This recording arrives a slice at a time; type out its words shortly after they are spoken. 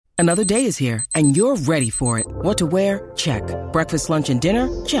Another day is here, and you're ready for it. What to wear? Check. Breakfast, lunch, and dinner?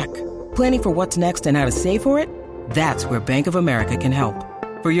 Check. Planning for what's next and how to save for it? That's where Bank of America can help.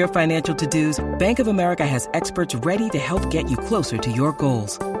 For your financial to-dos, Bank of America has experts ready to help get you closer to your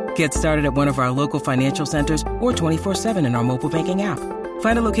goals. Get started at one of our local financial centers or 24/7 in our mobile banking app.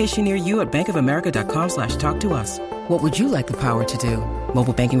 Find a location near you at bankofamerica.com/talktous. What would you like the power to do?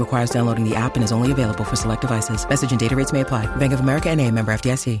 Mobile banking requires downloading the app and is only available for select devices. Message and data rates may apply. Bank of America N.A., member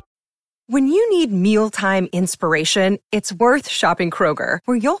FDIC. When you need mealtime inspiration, it's worth shopping Kroger,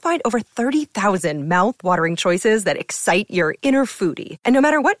 where you'll find over 30,000 mouth-watering choices that excite your inner foodie. And no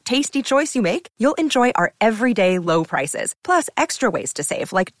matter what tasty choice you make, you'll enjoy our everyday low prices, plus extra ways to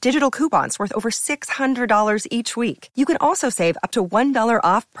save, like digital coupons worth over $600 each week. You can also save up to $1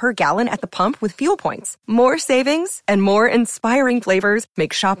 off per gallon at the pump with fuel points. More savings and more inspiring flavors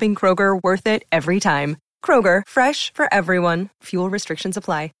make shopping Kroger worth it every time. Kroger, fresh for everyone. Fuel restrictions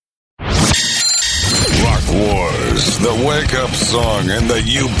apply. Rock Wars, the wake-up song and the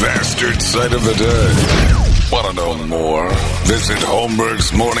you bastard sight of the day. Want to know more? Visit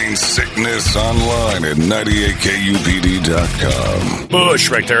Holmberg's Morning Sickness online at 98kupd.com. Bush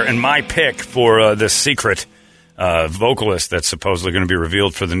right there. And my pick for this secret vocalist that's supposedly going to be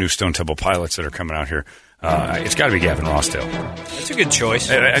revealed for the new Stone Temple Pilots that are coming out here. It's got to be Gavin Rossdale. That's a good choice.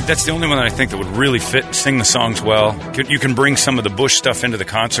 That's the only one that I think that would really fit, sing the songs well. You can bring some of the Bush stuff into the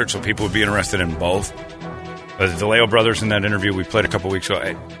concert, so people would be interested in both. The DeLeo brothers in that interview we played a couple weeks ago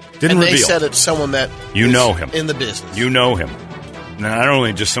didn't reveal. They said it's someone that you know him in the business. You know him. Not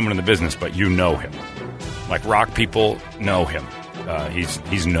only just someone in the business, but you know him. Like rock people know him.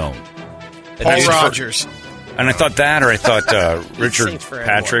 He's known. Paul Rogers. And I thought that, or I thought Richard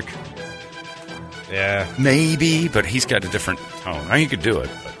Patrick. Yeah. Maybe, but he's got a different tone. I think you could do it.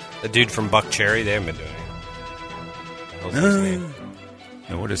 But. The dude from Buck Cherry, they haven't been doing it. What's his name?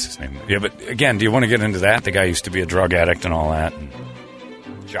 No, what is his name? Yeah, but again, do you want to get into that? The guy used to be a drug addict and all that. And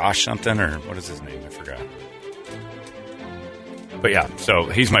Josh something, or what is his name? I forgot. But yeah, so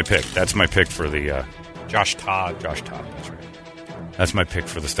he's my pick. That's my pick for the... Josh Todd. Josh Todd, that's right. That's my pick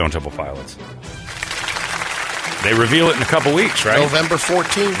for the Stone Temple Pilots. They reveal it in a couple weeks, right? November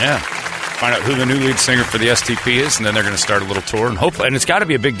 14th. Yeah. Find out who the new lead singer for the STP is, and then they're going to start a little tour. And hopefully, and it's got to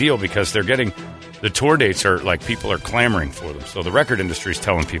be a big deal because they're getting the tour dates are like people are clamoring for them. So the record industry is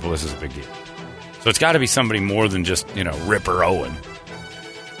telling people this is a big deal. So it's got to be somebody more than just Ripper Owen.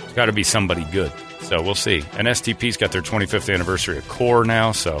 It's got to be somebody good. So we'll see. And STP's got their 25th anniversary of Core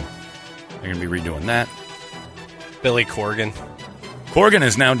now, so they're going to be redoing that. Billy Corgan. Corgan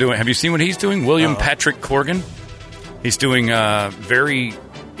is now doing. Have you seen what he's doing? William Patrick Corgan. He's doing very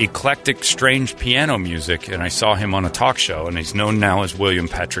eclectic, strange piano music, and I saw him on a talk show, and he's known now as William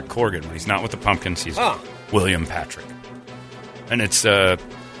Patrick Corgan. He's not with the Pumpkins, he's William Patrick. And it's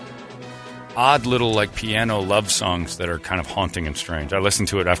odd little like piano love songs that are kind of haunting and strange. I listened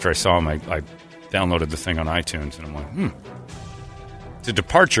to it after I saw him. I downloaded the thing on iTunes, and I'm like, It's a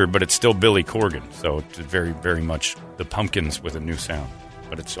departure, but it's still Billy Corgan, so it's very, very much the Pumpkins with a new sound,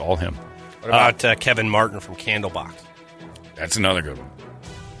 but it's all him. What about Kevin Martin from Candlebox? That's another good one.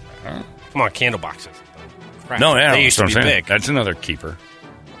 Come on, Candlebox. No, yeah, they used to be big. That's another keeper.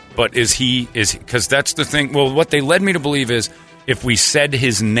 But is he because that's the thing. Well, what they led me to believe is if we said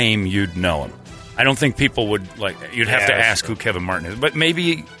his name, you'd know him. I don't think people would you'd have to ask who Kevin Martin is. But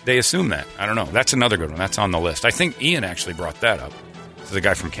maybe they assume that. I don't know. That's another good one. That's on the list. I think Ian actually brought that up. So the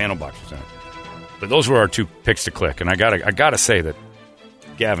guy from Candlebox was in it. But those were our two picks to click, and I gotta say that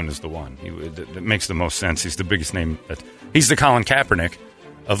Gavin is the one. That makes the most sense. He's the biggest name. He's the Colin Kaepernick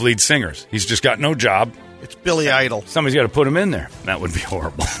of lead singers. He's just got no job. It's Billy Idol. Somebody's got to put him in there. That would be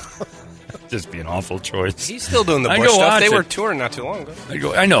horrible. Just be an awful choice. He's still doing the Bush stuff. They were touring not too long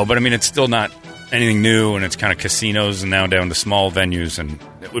ago. I know, but I mean, it's still not anything new, and it's kind of casinos and now down to small venues, and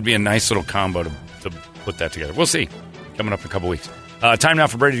it would be a nice little combo to put that together. We'll see. Coming up in a couple weeks. Time now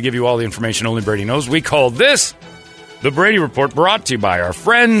for Brady to give you all the information only Brady knows. We call this the Brady Report, brought to you by our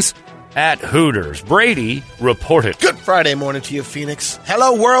friends at Hooters. Brady, report it. Good Friday morning to you, Phoenix.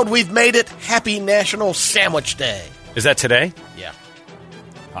 Hello, world. We've made it. Happy National Sandwich Day. Is that today? Yeah.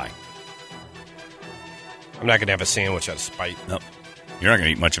 Hi. I'm not going to have a sandwich out of spite. No. You're not going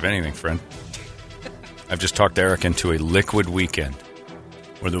to eat much of anything, friend. I've just talked Eric into a liquid weekend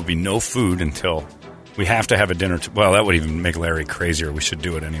where there will be no food until we have to have a dinner. Well, that would even make Larry crazier. We should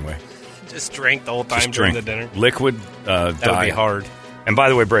do it anyway. Just drink the whole time during the dinner? Liquid that would be hard. And by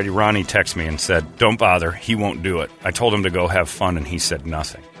the way, Brady, Ronnie texted me and said, don't bother. He won't do it. I told him to go have fun, and he said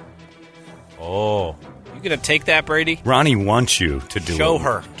nothing. Oh. You going to take that, Brady? Ronnie wants you to do it. Show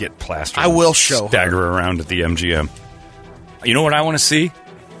her. Get plastered. I will show her. Stagger around at the MGM. You know what I want to see?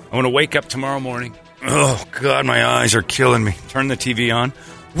 I'm going to wake up tomorrow morning. Oh, God, my eyes are killing me. Turn the TV on.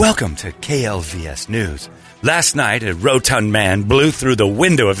 Welcome to KLVS News. Last night, a rotund man blew through the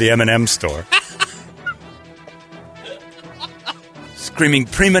window of the M&M store, screaming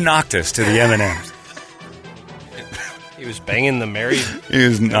prima noctis to the M&Ms. He was banging the married. He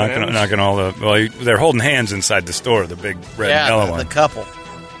was knocking all the... Well, they're holding hands inside the store, the big red and yellow one. The couple.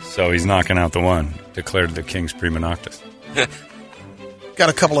 So he's knocking out the one, declared the king's prima noctis. Got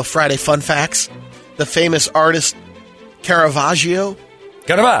a couple of Friday fun facts. The famous artist Caravaggio.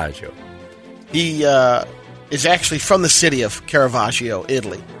 He is actually from the city of Caravaggio,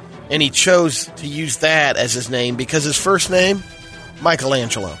 Italy. And he chose to use that as his name because his first name,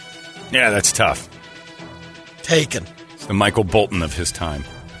 Michelangelo. Yeah, that's tough. Taken. It's the Michael Bolton of his time.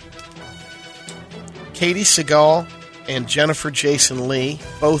 Katie Seagal and Jennifer Jason Leigh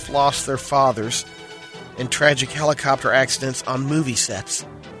both lost their fathers in tragic helicopter accidents on movie sets.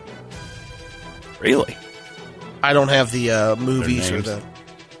 Really? I don't have the movies or the...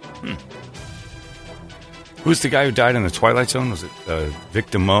 Who's the guy who died in the Twilight Zone? Was it Vic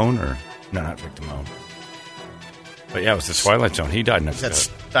Damone or... No, not Vic Damone. But yeah, it was the Twilight Zone. He died in a... That's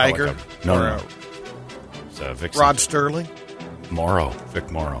Steiger? No. It's Vic... Rod Sterling?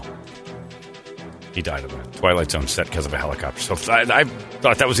 Vic Morrow. He died of a Twilight Zone set because of a helicopter. So I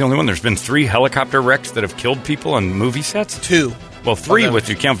thought that was the only one. There's been 3 helicopter wrecks that have killed people on movie sets? 2. Well, 3 if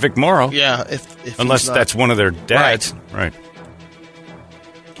you count Vic Morrow. Yeah, if unless that's one of their dads. Right.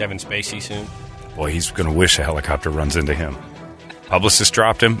 Kevin Spacey soon. Boy, he's going to wish a helicopter runs into him. Publicist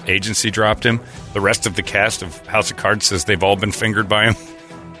dropped him. Agency dropped him. The rest of the cast of House of Cards says they've all been fingered by him.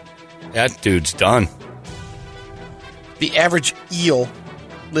 That dude's done. The average eel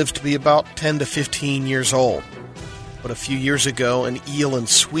lives to be about 10 to 15 years old. But a few years ago, an eel in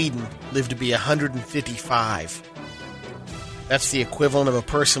Sweden lived to be 155. That's the equivalent of a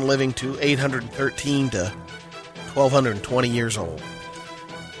person living to 813 to 1,220 years old.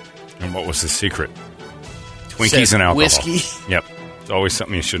 And what was the secret? Twinkies and alcohol. Whiskey. Yep. It's always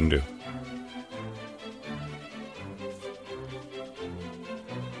something you shouldn't do.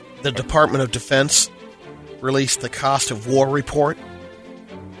 The Department of Defense released the Cost of War report.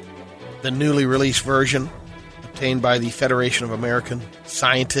 The newly released version, obtained by the Federation of American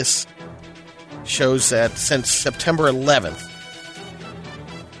Scientists, shows that since September 11th,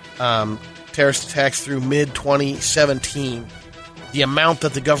 terrorist attacks through mid-2017, the amount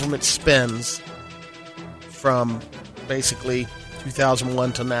that the government spends from basically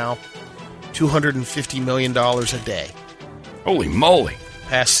 2001 to now, $250 million a day. Holy moly.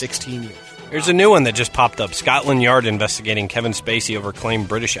 Past 16 years. Here's a new one that just popped up. Scotland Yard investigating Kevin Spacey over claim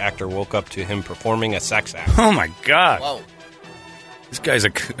British actor woke up to him performing a sex act. Oh, my God. Whoa. This guy's a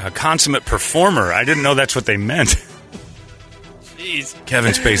consummate performer. I didn't know that's what they meant. Jeez.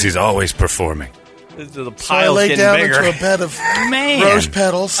 Kevin Spacey's always performing. The So I lay down into a bed of rose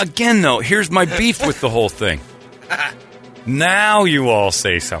petals. Again, though, here's my beef with the whole thing. Now you all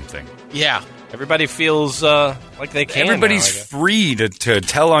say something. Yeah. Everybody feels like they can. Everybody's free to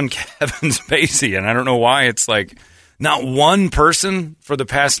tell on Kevin Spacey, and I don't know why it's like not one person for the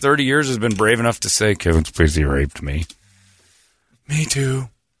past 30 years has been brave enough to say Kevin Spacey raped me. Me too.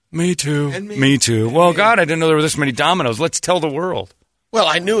 Me too. And me too. Well, God, I didn't know there were this many dominoes. Let's tell the world. Well,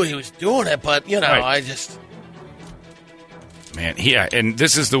 I knew he was doing it, but, you know, Right. I just... Man, yeah, and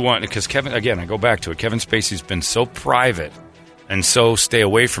this is the one, because Kevin, again, I go back to it. Kevin Spacey's been so private and so stay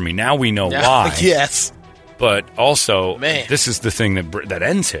away from me. Now we know why. Yes. But also, Man. this is the thing that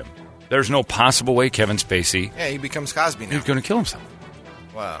ends him. There's no possible way Kevin Spacey Yeah, he becomes Cosby now. is going to kill himself.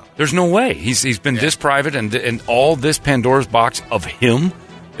 Wow. There's no way. He's been this private, and all this Pandora's box of him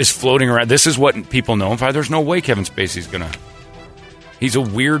is floating around. This is what people know him for. There's no way Kevin Spacey's going to... He's a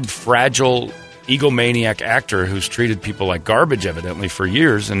weird, fragile, egomaniac actor who's treated people like garbage, evidently, for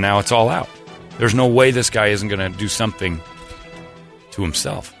years, and now it's all out. There's no way this guy isn't going to do something to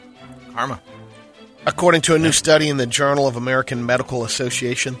himself. Karma. According to a new study in the Journal of American Medical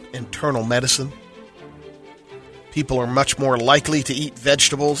Association, Internal Medicine, people are much more likely to eat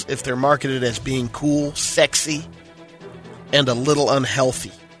vegetables if they're marketed as being cool, sexy, and a little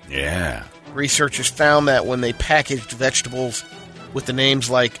unhealthy. Yeah. Researchers found that when they packaged vegetables with the names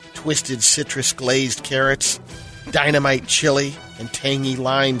like twisted citrus glazed carrots, dynamite chili, and tangy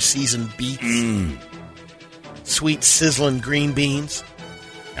lime seasoned beets, sweet sizzling green beans,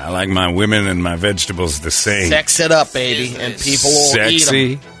 I like my women and my vegetables the same. sex it up, baby, and people will eat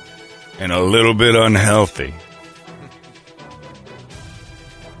Sexy them. and a little bit unhealthy.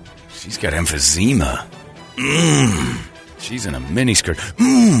 She's got emphysema. She's in a miniskirt.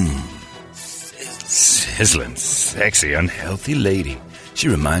 Sizzling, sexy, unhealthy lady. She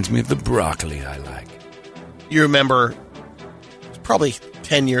reminds me of the broccoli I like. You remember, it's probably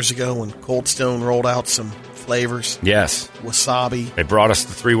 10 years ago when Cold Stone rolled out some flavors. Yes. Wasabi. They brought us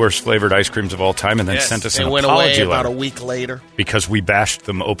the 3 worst flavored ice creams of all time and then sent us They an went apology away about letter a week later. because we bashed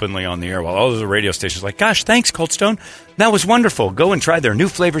them openly on the air while all of the radio stations were like, gosh, thanks, Cold Stone. That was wonderful. Go and try their new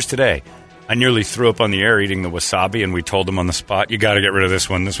flavors today. I nearly threw up on the air eating the wasabi, and we told them on the spot, you got to get rid of this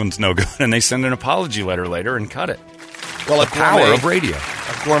one. This one's no good. And they send an apology letter later and cut it. Well, The power of radio.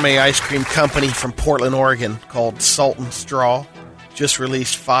 A gourmet ice cream company from Portland, Oregon called Salt and Straw just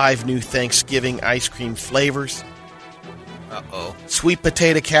released 5 new Thanksgiving ice cream flavors. Uh-oh. Sweet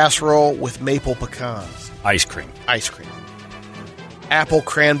potato casserole with maple pecans. Ice cream. Ice cream. Apple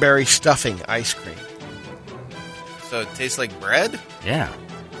cranberry stuffing ice cream. So it tastes like bread? Yeah.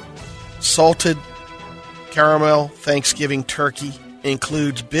 Salted caramel Thanksgiving turkey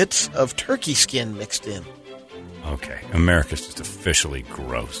includes bits of turkey skin mixed in. Okay. America's just officially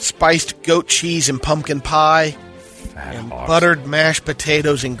gross. Spiced goat cheese and pumpkin pie. Fat And hogs. buttered mashed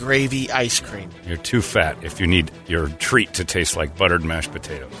potatoes and gravy ice cream. You're too fat if you need your treat to taste like buttered mashed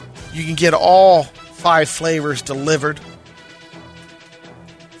potatoes. You can get all 5 flavors delivered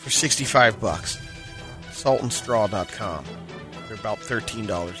for $65. Saltandstraw.com. They're about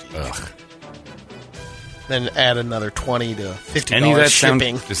 $13 each. Ugh. Then add another $20 to $50 Any of that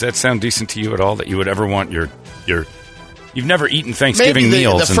shipping. does that sound decent to you at all? That you would ever want your you've never eaten Thanksgiving Maybe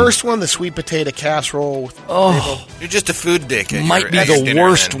meals? the first one, the sweet potato casserole. With You're just a food dick. At might your be ex the dinner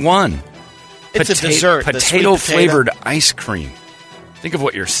worst then. one. It's a dessert. the sweet Potato potato. flavored ice cream. Think of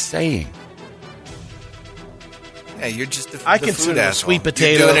what you're saying. Yeah, you're just I the consider food a asshole. sweet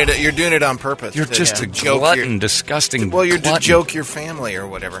potato- You're doing it on purpose. You're to- just to a joke glutton, your- disgusting. Well, you're to glutton. joke your family or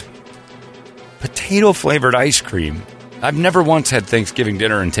whatever. Potato flavored ice cream. I've never once had Thanksgiving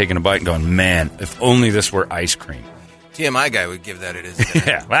dinner and taken a bite and gone, man, if only this were ice cream. TMI guy would give that at his dinner.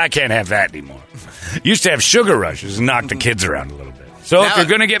 Yeah, well, I can't have that anymore. Used to have sugar rushes and knock the kids around a little bit. So if Now- you're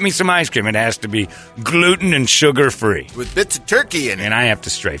going to get me some ice cream, it has to be gluten and sugar free. With bits of turkey in it. And I have to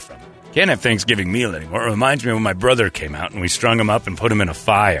stray from it. Can't have Thanksgiving meal anymore. It reminds me when my brother came out and we strung him up and put him in a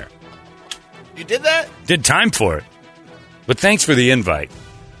fire. You did that? Did time for it. But thanks for the invite.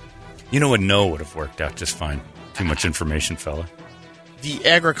 You know what? No would have worked out just fine. Too much information, fella. The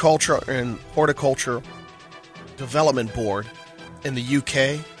Agriculture and Horticulture Development Board in the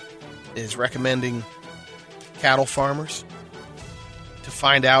UK is recommending cattle farmers to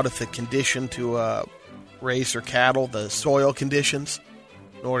find out if the condition to raise their cattle, the soil conditions,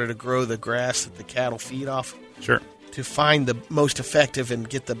 in order to grow the grass that the cattle feed off, Sure. to find the most effective and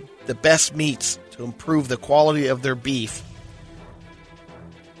get the best meats to improve the quality of their beef.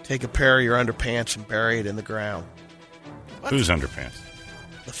 Take a pair of your underpants and bury it in the ground. Whose underpants?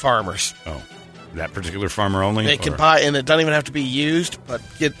 The farmers. Oh, that particular farmer only? They can Or- buy, and it doesn't even have to be used, but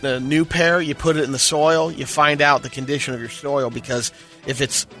get a new pair, you put it in the soil, you find out the condition of your soil, because if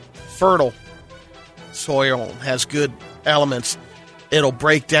it's fertile soil and has good elements, it'll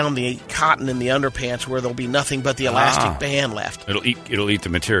break down the cotton in the underpants where there'll be nothing but the elastic band left. It'll eat the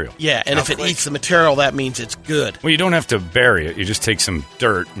material. Yeah, and if it eats the material, that means it's good. Well, you don't have to bury it. You just take some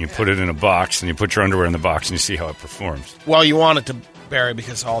dirt and you put it in a box and you put your underwear in the box and you see how it performs. Well, you want it to bury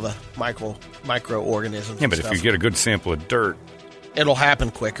because all the microorganisms. Yeah, and but if stuff. you get a good sample of dirt, it'll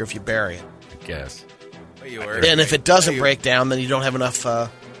happen quicker if you bury it. I guess. And if it doesn't break down, then you don't have enough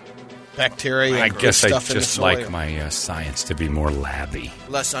bacteria. I and guess I stuff in the just soil. like my science to be more labby.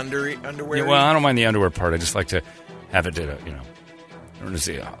 Less underwear? Yeah, well, I don't mind the underwear part. I just like to have it, I don't want to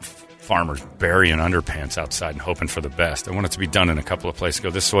see farmers burying underpants outside and hoping for the best. I want it to be done in a couple of places. Go,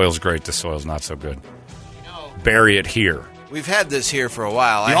 this soil's great, this soil's not so good. Bury it here. We've had this here for a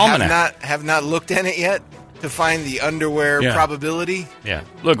while. The I almanac. have not looked at it yet to find the underwear Yeah. probability. Yeah.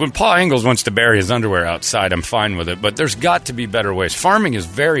 Look, when Paul Ingalls wants to bury his underwear outside, I'm fine with it. But there's got to be better ways. Farming is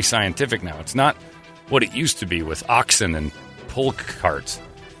very scientific now. It's not what it used to be with oxen and pull carts.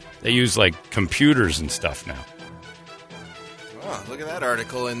 They use, computers and stuff now. Oh, look at that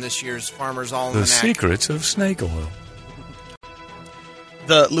article in this year's Farmer's The Almanac. secrets of snake oil.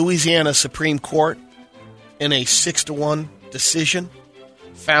 The Louisiana Supreme Court, in a 6-1 decision,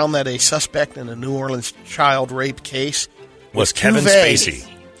 found that a suspect in a New Orleans child rape case Was too Kevin vague- Spacey.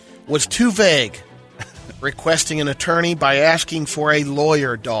 Was too vague, requesting an attorney by asking for a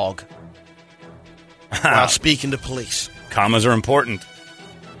lawyer dog while speaking to police. Commas are important.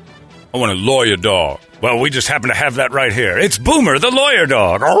 I want a lawyer dog. Well, we just happen to have that right here. It's Boomer, the lawyer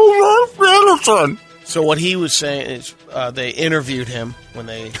dog. Oh, So what he was saying is they interviewed him when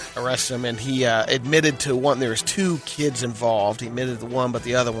they arrested him, and he admitted to one. There was 2 kids involved. He admitted to one, but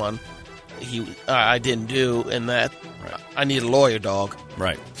the other one I didn't do, and that I need a lawyer dog.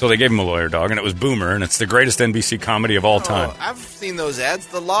 Right. So they gave him a lawyer dog, and it was Boomer, and it's the greatest NBC comedy of all time. I've seen those ads.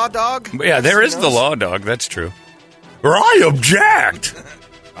 The Law Dog. But yeah, there is the law dog. That's true. Or I object.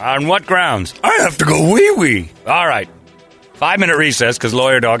 On what grounds? I have to go wee-wee. All right. 5-minute recess because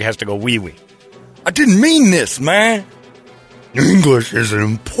lawyer dog has to go wee-wee. I didn't mean this, man. English is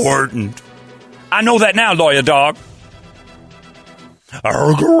important. I know that now, lawyer dog.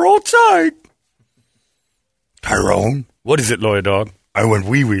 I'll go outside. Tyrone. What is it, lawyer dog? I went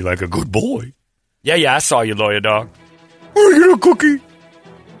wee-wee like a good boy. Yeah, I saw you, lawyer dog. I get a cookie.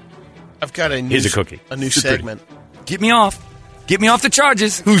 I've got Here's a cookie. A new segment. Get me off. Get me off the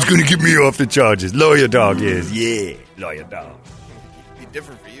charges. Who's going to get me off the charges? Lawyer dog is. Yeah, lawyer dog. It'd be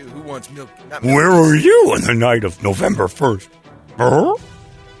different for you. Who wants milk? Not milk. Where were you on the night of November 1st? Huh?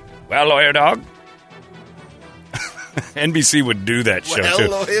 Well, lawyer dog. NBC would do that show, Well, too.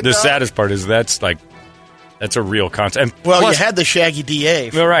 lawyer The dog. saddest part is that's a real concept. And Well, plus, you had the Shaggy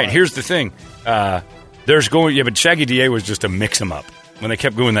DA. all right, here's the thing. But Shaggy DA was just to mix them up. When they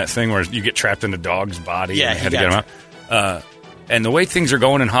kept doing that thing where you get trapped in a dog's body Yeah, and they had he to get got them out. And the way things are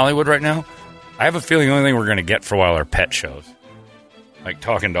going in Hollywood right now, I have a feeling the only thing we're going to get for a while are pet shows. Like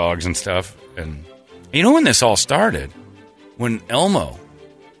talking dogs and stuff. And you know when this all started? When Elmo,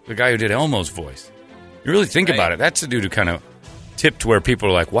 the guy who did Elmo's voice, you really think about it, that's the dude who kind of tipped where people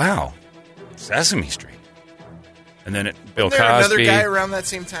are like, wow, Sesame Street. And then Bill Wasn't there Cosby. another guy around that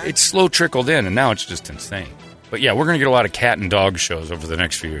same time? It's slow trickled in, and now it's just insane. But yeah, we're going to get a lot of cat and dog shows over the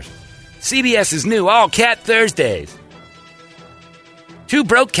next few years. CBS is new, all cat Thursdays. 2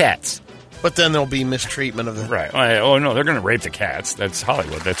 broke cats. But then there'll be mistreatment of the... Right. Oh, no, they're going to rape the cats. That's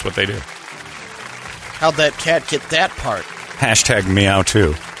Hollywood. That's what they do. How'd that cat get that part? Hashtag meow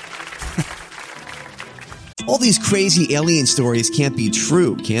too. All these crazy alien stories can't be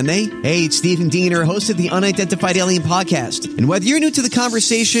true, can they? Hey, it's Stephen Diener, host of the Unidentified Alien Podcast. And whether you're new to the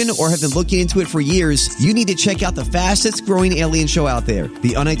conversation or have been looking into it for years, you need to check out the fastest growing alien show out there,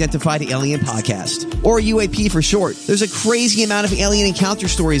 the Unidentified Alien Podcast, or UAP for short. There's a crazy amount of alien encounter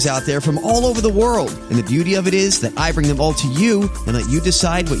stories out there from all over the world. And the beauty of it is that I bring them all to you and let you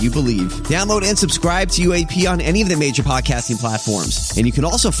decide what you believe. Download and subscribe to UAP on any of the major podcasting platforms. And you can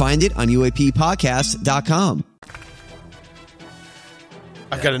also find it on UAPpodcast.com.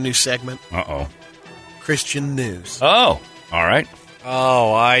 I've got a new segment. Uh-oh. Christian news. Oh, all right.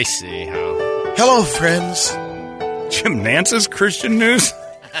 Oh, I see how. Hello, friends. Jim Nance's Christian news?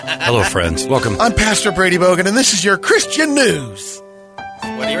 Hello, friends. Welcome. I'm Pastor Brady Bogan, and this is your Christian news.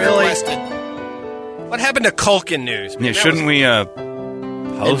 What he Really? requested. What happened to Culkin News? Yeah, shouldn't we In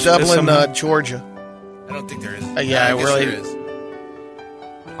post this Dublin, somehow? Georgia. I don't think there is. Yeah, I guess really- there is.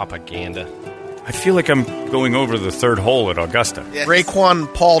 Propaganda. I feel like I'm going over the third hole at Augusta. Yes. Raekwon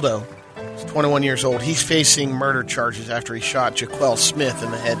Paldo is 21 years old. He's facing murder charges after he shot Jaquel Smith in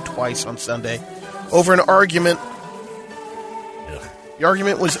the head twice on Sunday over an argument. The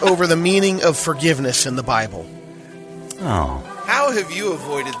argument was over the meaning of forgiveness in the Bible. Oh. How have you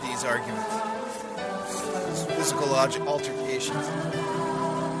avoided these arguments? These physical altercations.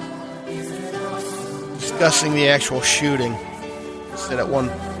 Discussing the actual shooting, said at one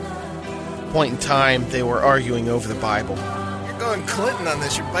point in time they were arguing over the Bible. You're going Clinton on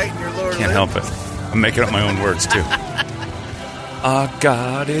this. You're biting your lower lip. Can't help it. I'm making up my own words, too. Our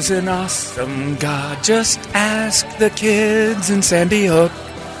God is an awesome God. Just ask the kids in Sandy Hook.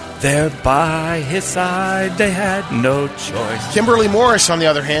 There by his side, they had no choice. Kimberly Morris, on the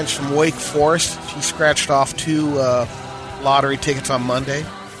other hand, is from Wake Forest. She scratched off 2 lottery tickets on Monday.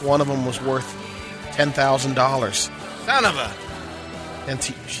 One of them was worth $10,000. Son of a... And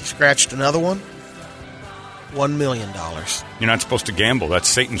she scratched another one, $1 million. You're not supposed to gamble. That's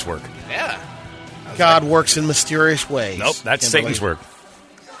Satan's work. Yeah. God works in mysterious ways. Nope, that's Kimberly. Satan's work.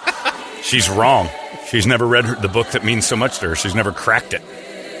 She's wrong. She's never read the book that means so much to her. She's never cracked it.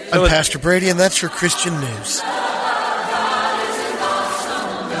 I'm Pastor Brady, and that's your Christian news.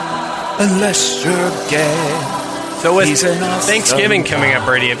 Unless you're gay. So with He's an awesome Thanksgiving coming guy. up,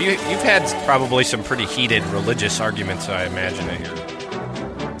 Brady, you've had probably some pretty heated religious arguments, I imagine, at your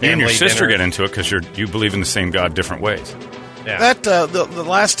You and your family sister dinner. get into it because you believe in the same God different ways. Yeah. That the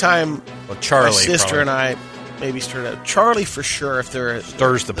last time Well, Charlie, my sister probably. and I maybe stirred up. Charlie for sure. If there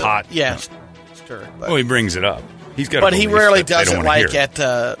Stirs the pot. yeah, stir. But, Well, he brings it up. He's got. but he rarely does it it like at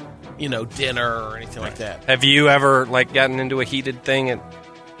dinner or anything like that. Have you ever gotten into a heated thing at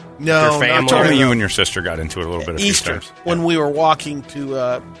No, Your not family? Told me during you the and your sister got into it a little bit. A Easter few times. when we were walking to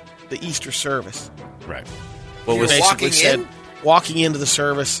the Easter service. Right. What You were basically walking said in? walking into the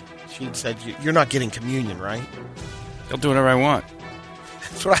service. She said, "You're not getting communion, right?" I'll do whatever I want.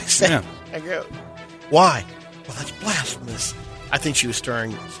 That's what I said. Yeah. I go, why? Well, that's blasphemous. I think she was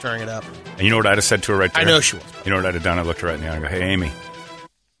stirring it up. And you know what I'd have said to her right there? I know she was. You know what I'd have done? I looked her right in the eye and I go, hey, Amy,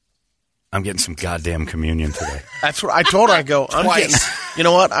 I'm getting some goddamn communion today. That's what I told her. I go, I'm getting, you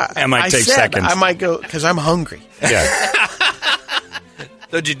know what? I might take said seconds. I might go because I'm hungry. Yeah.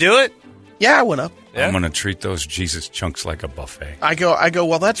 Did you do it? Yeah, I went up. Yeah. I'm going to treat those Jesus chunks like a buffet. I go,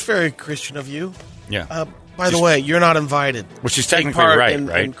 well, that's very Christian of you. Yeah. By the way, you're not invited. Well, she's Take technically part right, in,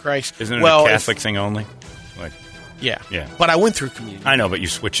 right? in Christ. Isn't it well, a Catholic thing only? Like, yeah. Yeah. But I went through communion. I know, but you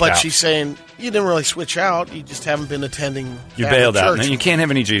switched But out. she's saying, you didn't really switch out. You just haven't been attending You Catholic bailed out. church. And you can't have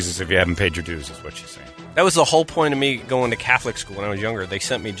any Jesus if you haven't paid your dues, is what she's saying. That was the whole point of me going to Catholic school when I was younger. They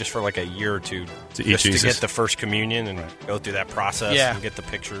sent me just for like a year or two To eat just Jesus. to get the first communion and go through that process Yeah. and get the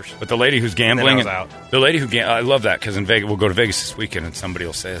pictures. But the lady who's gambling, And then I was the lady who I love that because in Vegas, we'll go to Vegas this weekend and somebody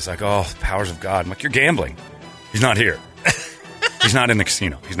will say, it's like, oh, the powers of God. I'm like, you're gambling. He's not here. He's not in the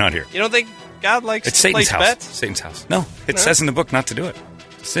casino. He's not here. You don't think God likes It's to Satan's place house. bets? Satan's house. No, it No. says in the book not to do it.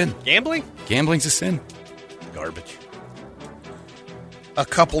 It's a sin. Gambling? Gambling's a sin. Garbage. A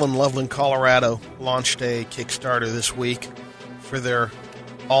couple in Loveland, Colorado launched a Kickstarter this week for their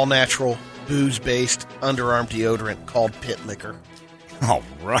all-natural, booze-based underarm deodorant called Pit Liquor. All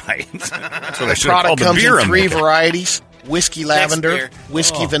right. That's what I The should have product called the comes beer in I'm 3 looking at. varieties: whiskey lavender, beer.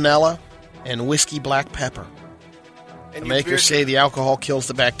 whiskey vanilla, and whiskey black pepper. And The your beer makers say the alcohol kills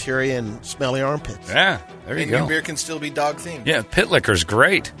the bacteria in smelly armpits. Yeah, there you and go. your beer can still be dog themed. Yeah, Pit Liquor's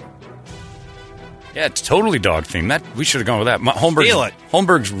great. Yeah, it's totally dog themed. That we should have gone with that. Steal it.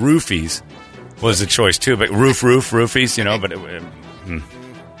 Holmberg's Roofies was the choice too, but roofies, you know. But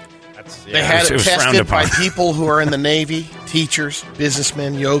That's, They had it it was frowned tested by upon. people who are in the Navy, teachers,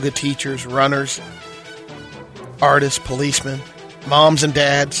 businessmen, yoga teachers, runners, artists, policemen, moms and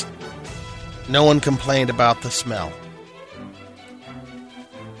dads. No one complained about the smell.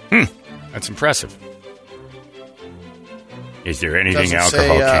 That's impressive. Is there anything Doesn't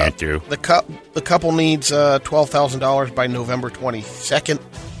alcohol say, can't do? The couple needs $12,000 by November 22nd.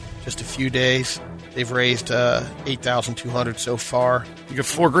 Just a few days. They've raised $8,200 so far. You get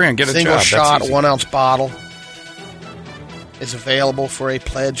 $4,000, get a Single job. shot, That's easy. 1 ounce bottle is available for a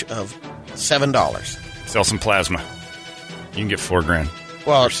pledge of $7. Sell some plasma. You can get $4,000.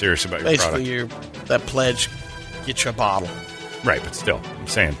 Well, You're serious about your basically, product. that pledge gets you a bottle. Right, but still, I'm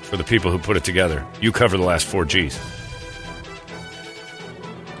saying, for the people who put it together, you cover the last 4 Gs.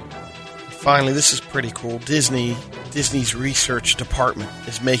 Finally, this is pretty cool. Disney's research department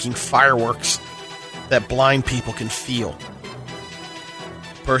is making fireworks that blind people can feel.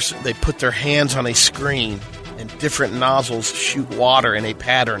 They put their hands on a screen, and different nozzles shoot water in a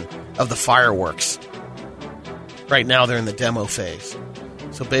pattern of the fireworks. Right now, they're in the demo phase.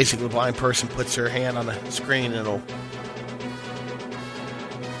 So basically, the blind person puts their hand on the screen, and it'll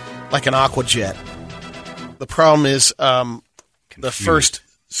like an aqua jet. The problem is the Confused. first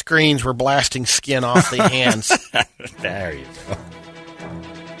screens were blasting skin off the hands. There you go.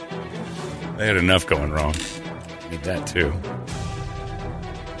 They had enough going wrong. Need that too.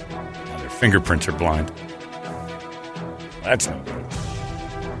 Now their fingerprints are blind. That's no good.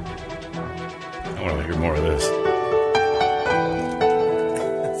 I want to hear more of this.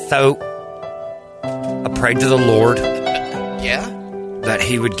 So, I prayed to the Lord Yeah? that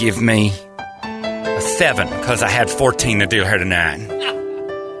He would give me a 7 because I had 14 the dealer had a 9.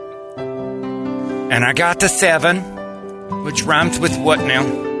 And I got the 7, which rhymes with what now?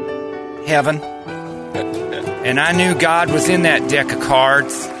 Heaven. And I knew God was in that deck of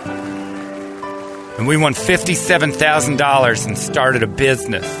cards. And we won $57,000 and started a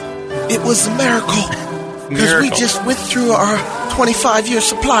business. It was a miracle. Because we Miracle. just went through our 25-year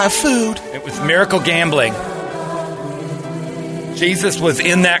supply of food. It was miracle gambling. Jesus was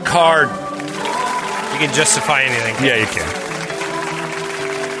in that card. You can justify anything. Yeah, you can.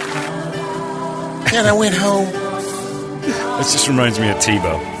 And I went home. This just reminds me of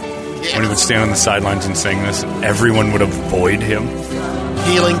Tebow. When he would stand on the sidelines and sing this, everyone would avoid him.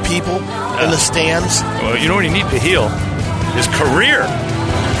 Healing people in the stands. Well, you know what he needed to heal? His career.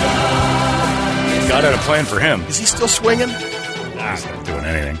 God had a plan for him. Is he still swinging? He's not doing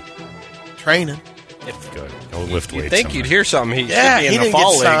anything. Training. It's good. Go lift weights. You'd think somewhere. you'd hear something. He Yeah, should be he in the didn't get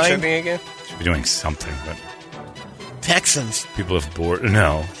fall league, signed. shouldn't he, again? Should be doing something, but Texans. people have bored.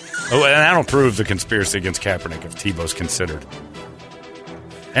 No. Oh, and I don't prove the conspiracy against Kaepernick if Tebow's considered.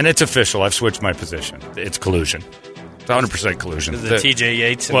 And it's official. I've switched my position. It's collusion. It's 100% collusion. The TJ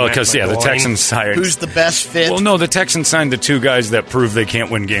Yates and Well, Matt because, the McGloin. Texans hired. Who's the best fit? Well, no, the Texans signed the 2 guys that prove they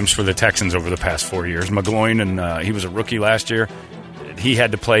can't win games for the Texans over the past 4 years. McGloin, and he was a rookie last year. He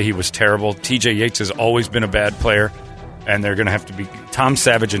had to play. He was terrible. TJ Yates has always been a bad player. And they're going to have to be Tom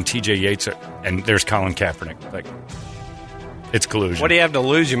Savage and TJ Yates, and there's Colin Kaepernick. Like, it's collusion. What do you have to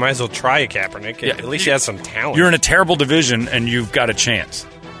lose? You might as well try a Kaepernick. Yeah, At least he has some talent. You're in a terrible division, and you've got a chance.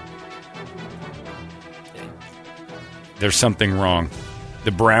 There's something wrong.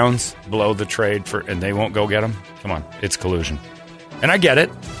 The Browns blow the trade and they won't go get him? Come on, it's collusion. And I get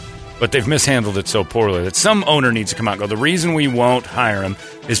it, but they've mishandled it so poorly that some owner needs to come out and go, the reason we won't hire him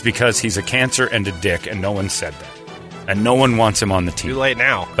is because he's a cancer and a dick, and no one said that. And no one wants him on the team. Too late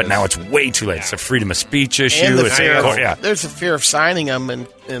now. But now it's way too late. It's a freedom of speech issue. And the It's fear a, there's a fear of signing him and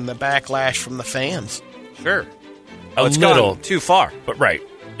the backlash from the fans. Sure. It's gone too far. But right,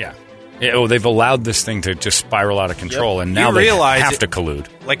 yeah. They've allowed this thing to just spiral out of control, and now they have to collude.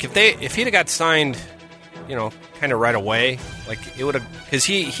 Like if he'd have got signed, kind of right away, like it would have, because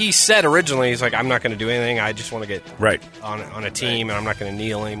he said originally, he's like, I'm not going to do anything. I just want to get on a team, and I'm not going to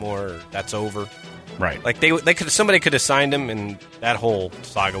kneel anymore. That's over. Right. Like somebody could have signed him, and that whole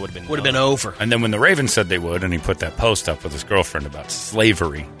saga would have been over. And then when the Ravens said they would, and he put that post up with his girlfriend about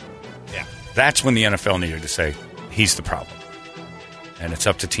slavery, that's when the NFL needed to say he's the problem. And it's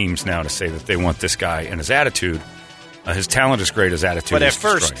up to teams now to say that they want this guy and his attitude. His talent is great. His attitude But is at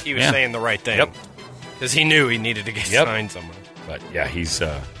first, destroyed. he was saying the right thing. Yep. Because he knew he needed to get signed somewhere. But, yeah,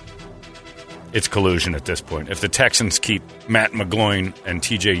 it's collusion at this point. If the Texans keep Matt McGloin and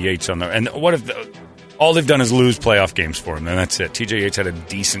TJ Yates on there, and what if all they've done is lose playoff games for him, and that's it. TJ Yates had a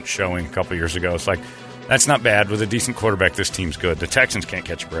decent showing a couple years ago. It's like, that's not bad. With a decent quarterback, this team's good. The Texans can't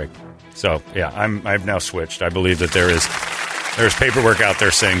catch a break. So, yeah, I've now switched. I believe that there's paperwork out there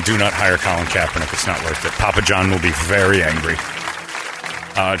saying do not hire Colin Kaepernick. It's not worth it. Papa John will be very angry.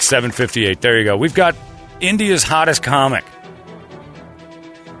 It's 7:58. There you go. We've got India's hottest comic.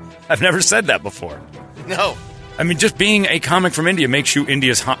 I've never said that before. No. I mean, just being a comic from India makes you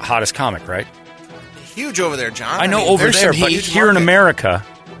India's hottest comic, right? Huge over there, John. I know over there, but here in America,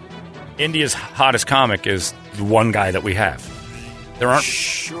 India's hottest comic is the one guy that we have. There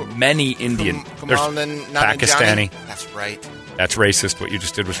aren't many Indian. There's Pakistani. That's right. That's racist. What you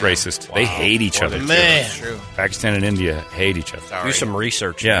just did was racist. Wow. They hate each other. Man. True. Pakistan and India hate each other. Do some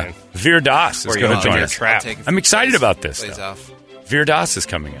research, yeah. man. Veer Das is going to join us. I'm excited about this. Veer Das is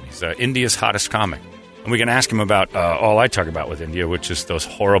coming in. He's India's hottest comic. And we can ask him about all I talk about with India, which is those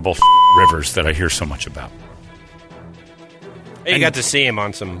horrible rivers that I hear so much about. Hey, you got to see him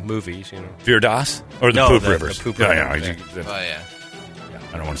on some movies, Veer Das? Or the Poop Rivers? The Poop Rivers. Yeah.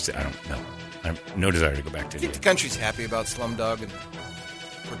 I don't want to say. I don't know. I have no desire to go back to India. I think the country's happy about Slumdog and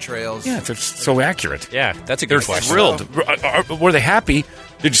portrayals. Yeah, it's so accurate. Yeah, that's a good question. They're thrilled. Were they happy?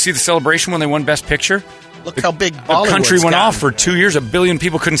 Did you see the celebration when they won Best Picture? Look how big Bollywood's the country went gotten. off for 2 years. 1 billion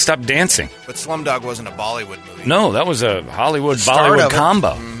people couldn't stop dancing. But Slumdog wasn't a Bollywood movie. No, that was a Hollywood-Bollywood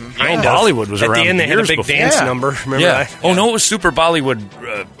combo. Mm-hmm. Bollywood was around at the end. They had a big before. dance number. Remember that? Oh no, it was super Bollywood,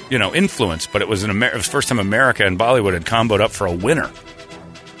 influence. But it was it was the first time America and Bollywood had comboed up for a winner.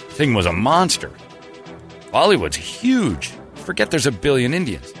 The thing was a monster. Bollywood's huge. Forget there's 1 billion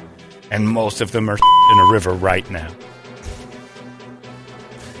Indians, and most of them are in a river right now.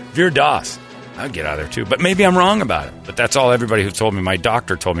 Veer Das, I'd get out of there too. But maybe I'm wrong about it. But that's all everybody who told me. My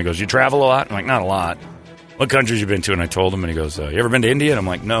doctor told me, he goes, you travel a lot? I'm like, not a lot. What countries you been to? And I told him, and he goes, you ever been to India? And I'm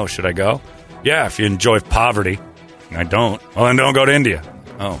like, no, should I go? Yeah, if you enjoy poverty. And I don't. Well, then don't go to India.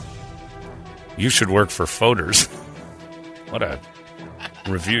 Oh. You should work for Foders. What a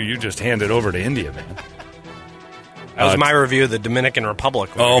review you just handed over to India, man. That was my review of the Dominican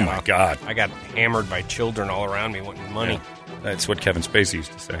Republic. Oh, my God. I got hammered by children all around me wanting money. Yeah. That's what Kevin Spacey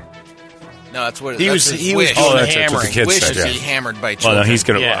used to say. No, that's what he was doing the that's hammering. what the kids Wish said, to yeah. be hammered by children. Well, no, he's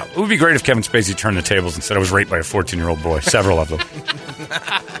going to. It would be great if Kevin Spacey turned the tables and said I was raped by a 14-year-old boy. Several of them.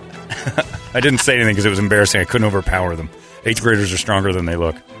 I didn't say anything because it was embarrassing. I couldn't overpower them. 8th graders are stronger than they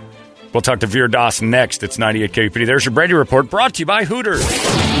look. We'll talk to Veer Das next. It's 98 KUPD. There's your Brady Report, brought to you by Hooters.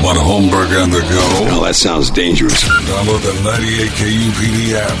 Want Holmberg on the go? Oh, that sounds dangerous. Download the 98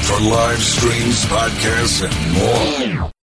 KUPD app for live streams, podcasts, and more.